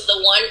concrete. It was the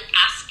one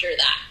after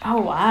that. Oh,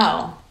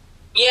 wow.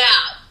 Yeah.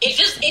 It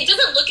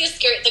doesn't look as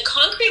scary. The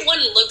concrete one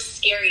looks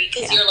scary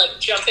because you're like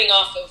jumping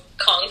off of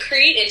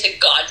concrete into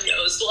God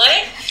knows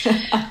what.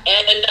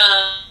 And,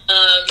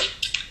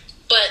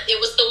 but it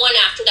was the one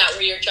after that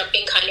where you're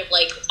jumping kind of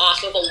like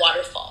off of a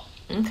waterfall.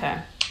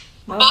 Okay.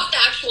 Well, off the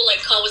actual like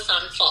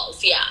Kawasan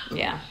Falls, yeah.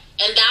 Yeah.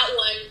 And that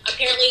one,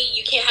 apparently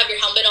you can't have your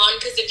helmet on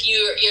because if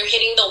you're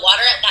hitting the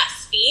water at that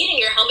speed and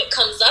your helmet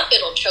comes up,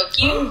 it'll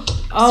choke you.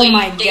 Oh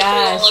my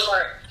gosh.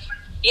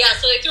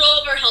 So they threw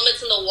all of our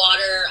helmets in the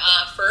water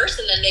first,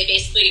 and then they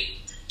basically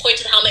point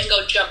to the helmet and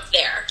go jump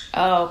there.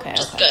 Oh, okay.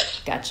 Which is good.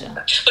 Gotcha.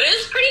 But it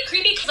was pretty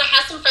creepy because I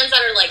had some friends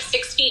that are like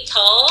 6 feet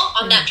tall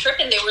on that trip,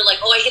 and they were like,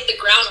 oh, I hit the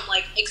ground. I'm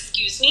like,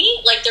 excuse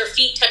me? Like their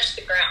feet touched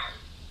the ground.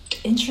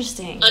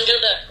 Interesting.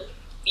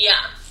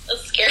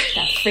 That's scary.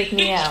 That freaked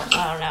me out.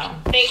 I don't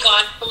know. Thank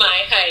God for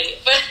my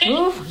height.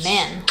 Ooh,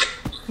 man.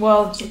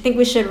 Well, I think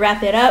we should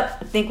wrap it up.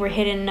 I think we're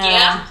hitting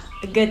a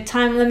good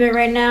time limit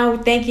right now.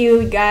 Thank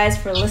you guys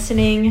for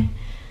listening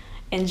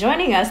and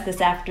joining us this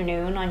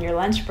afternoon on your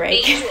lunch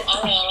break. Thank you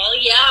all.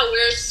 Yeah,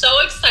 we're so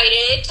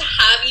excited to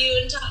have you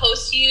and to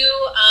host you.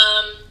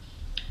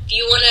 If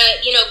you want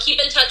to, keep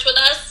in touch with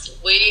us,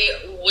 we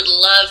would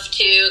love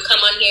to come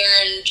on here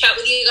and chat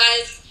with you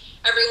guys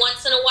every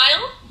once in a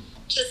while,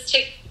 just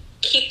to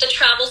keep the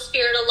travel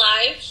spirit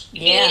alive. If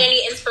you need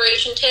any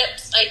inspiration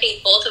tips, I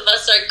think both of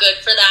us are good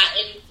for that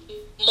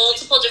in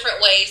multiple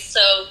different ways.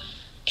 So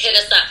hit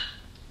us up.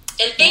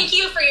 And thank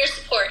you for your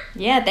support.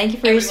 Yeah, thank you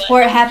for your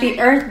support. Happy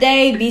Earth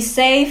Day. Be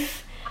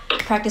safe.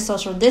 Practice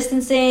social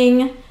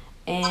distancing.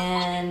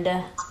 And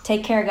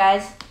take care,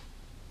 guys.